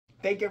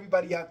thank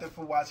everybody out there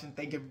for watching.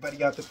 Thank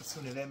everybody out there for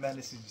tuning in, man.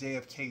 This is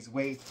JFK's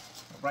Way.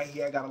 Right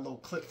here, I got a little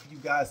clip for you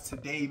guys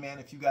today, man.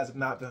 If you guys have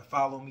not been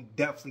following me,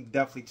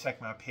 definitely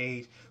check my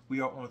page. We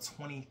are on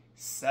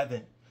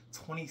 27,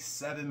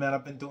 man.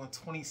 I've been doing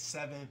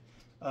 27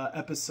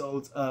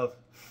 episodes of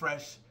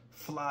Fresh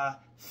Fly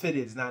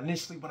Fitteds. Now,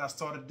 initially, when I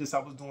started this, I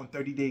was doing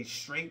 30 days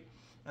straight.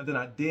 And then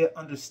I did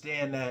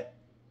understand that,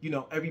 you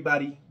know,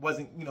 everybody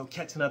wasn't, you know,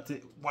 catching up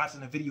to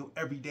watching a video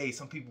every day.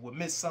 Some people would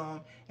miss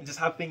some, and just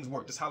how things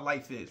work, just how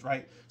life is,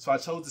 right? So I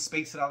chose to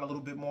space it out a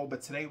little bit more,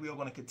 but today we are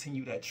going to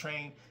continue that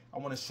train. I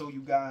want to show you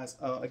guys,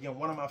 again,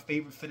 one of my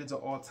favorite fitteds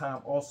of all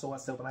time. Also, I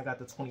said when I got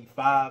to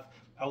 25,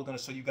 I was going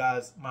to show you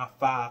guys my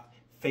 5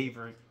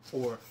 favorite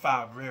or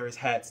 5 rarest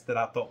hats that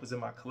I thought was in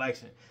my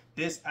collection.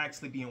 This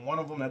actually being one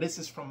of them. Now, this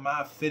is from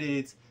my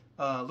fitteds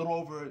a little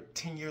over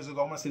 10 years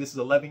ago. I'm going to say this is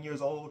 11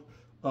 years old.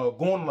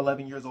 Going on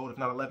 11 years old, if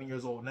not 11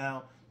 years old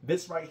now.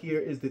 This right here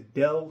is the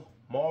Del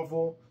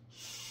Marvel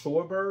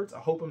Shorebirds. I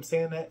hope I'm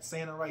saying it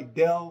right.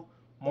 Del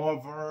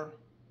Marvel.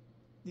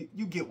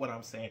 You get what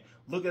I'm saying.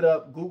 Look it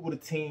up. Google the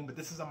team. But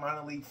this is a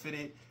minor league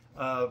fitted.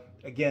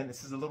 Again,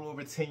 this is a little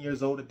over 10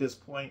 years old at this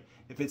point.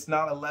 If it's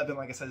not 11,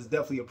 like I said, it's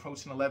definitely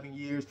approaching 11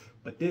 years.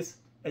 But this,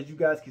 as you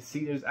guys can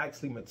see, there's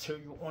actually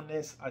material on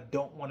this. I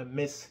don't want to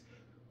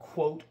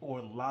misquote or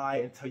lie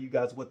and tell you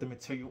guys what the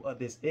material of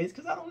this is,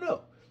 because I don't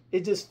know.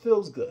 It just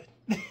feels good.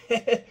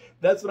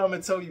 That's what I'm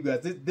going to tell you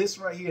guys. This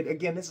right here,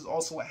 again, this is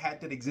also a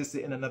hat that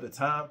existed in another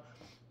time.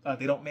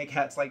 They don't make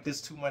hats like this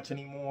too much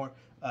anymore.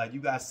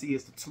 You guys see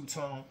it's the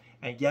two-tone.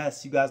 And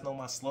yes, you guys know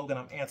my slogan,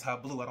 I'm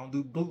anti-blue. I don't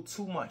do blue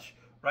too much,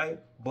 right?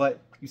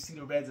 But you see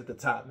the reds at the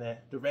top, man.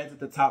 The reds at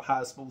the top, how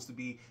it's supposed to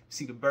be. You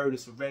see the bird,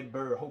 it's a red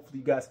bird. Hopefully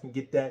you guys can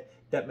get that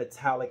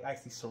metallic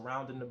actually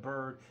surrounding the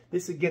bird.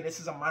 This, again, this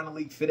is a minor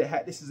league fitted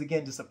hat. This is,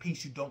 again, just a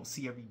piece you don't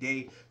see every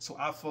day. So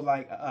I feel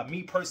like,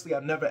 me personally,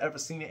 I've never ever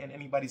seen it in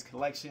anybody's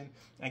collection.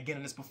 Again,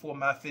 and it's before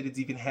my fitteds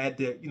even had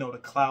the, you know, the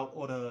clout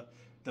or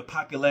the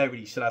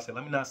popularity, should I say.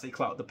 Let me not say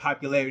clout, the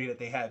popularity that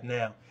they have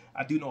now.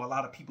 I do know a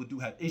lot of people do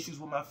have issues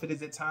with my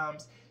fitteds at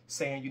times,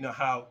 saying, you know,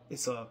 how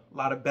it's a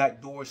lot of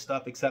backdoor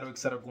stuff, et cetera,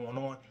 going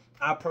on.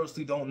 I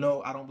personally don't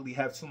know. I don't really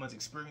have too much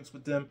experience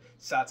with them.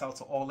 Shouts out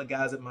to all the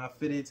guys at my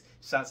fitteds.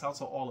 Shouts out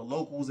to all the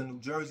locals in New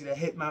Jersey that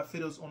hit my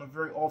fitteds on a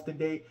very often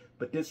day.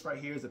 But this right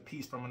here is a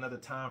piece from another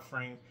time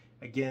frame.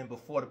 Again,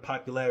 before the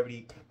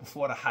popularity,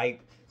 before the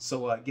hype.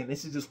 So again,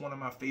 this is just one of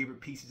my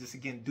favorite pieces. Just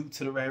again, due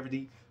to the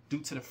rarity,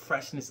 due to the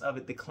freshness of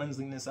it, the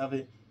cleanliness of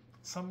it.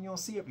 Something you don't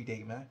see every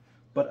day, man.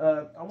 But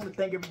I want to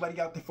thank everybody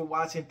out there for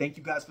watching. Thank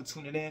you guys for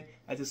tuning in.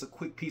 As just a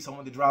quick piece I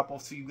wanted to drop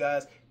off to you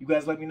guys. You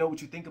guys let me know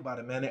what you think about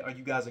it, man. Are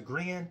you guys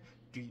agreeing?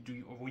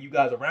 Were you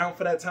guys around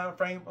for that time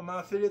frame of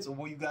my fitteds? Or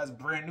were you guys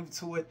brand new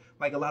to it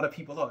like a lot of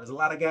people are? There's a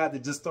lot of guys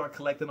that just start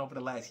collecting over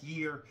the last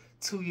year,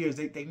 2 years.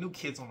 They new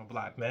kids on the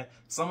block, man.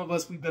 Some of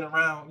us, we've been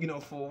around, you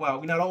know, for a while.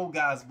 We're not old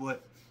guys,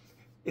 but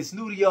it's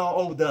new to y'all,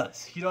 old to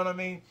us. You know what I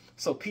mean?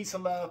 So peace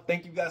and love.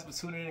 Thank you guys for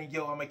tuning in.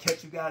 Yo, I'm going to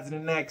catch you guys in the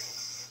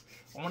next,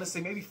 I want to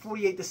say maybe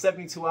 48 to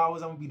 72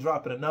 hours. I'm going to be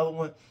dropping another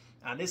one.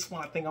 And this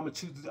one, I think I'm going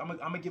to choose, I'm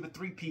going to give a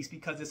 3-piece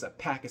because it's a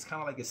pack. It's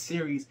kind of like a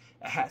series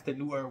of hats that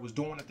New Era was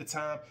doing at the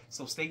time.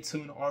 So stay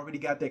tuned. I already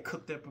got that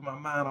cooked up in my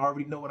mind. I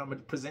already know what I'm going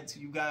to present to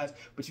you guys.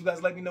 But you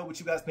guys let me know what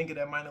you guys think of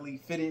that minor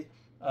league fitted.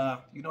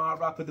 You know, I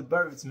rock with the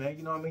birds, man.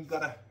 You know what I mean? You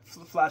got to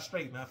fly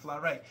straight, man. Fly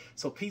right.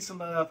 So peace and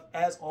love.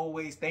 As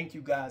always, thank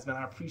you guys, man.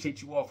 I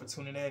appreciate you all for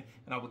tuning in.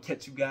 And I will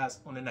catch you guys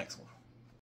on the next one.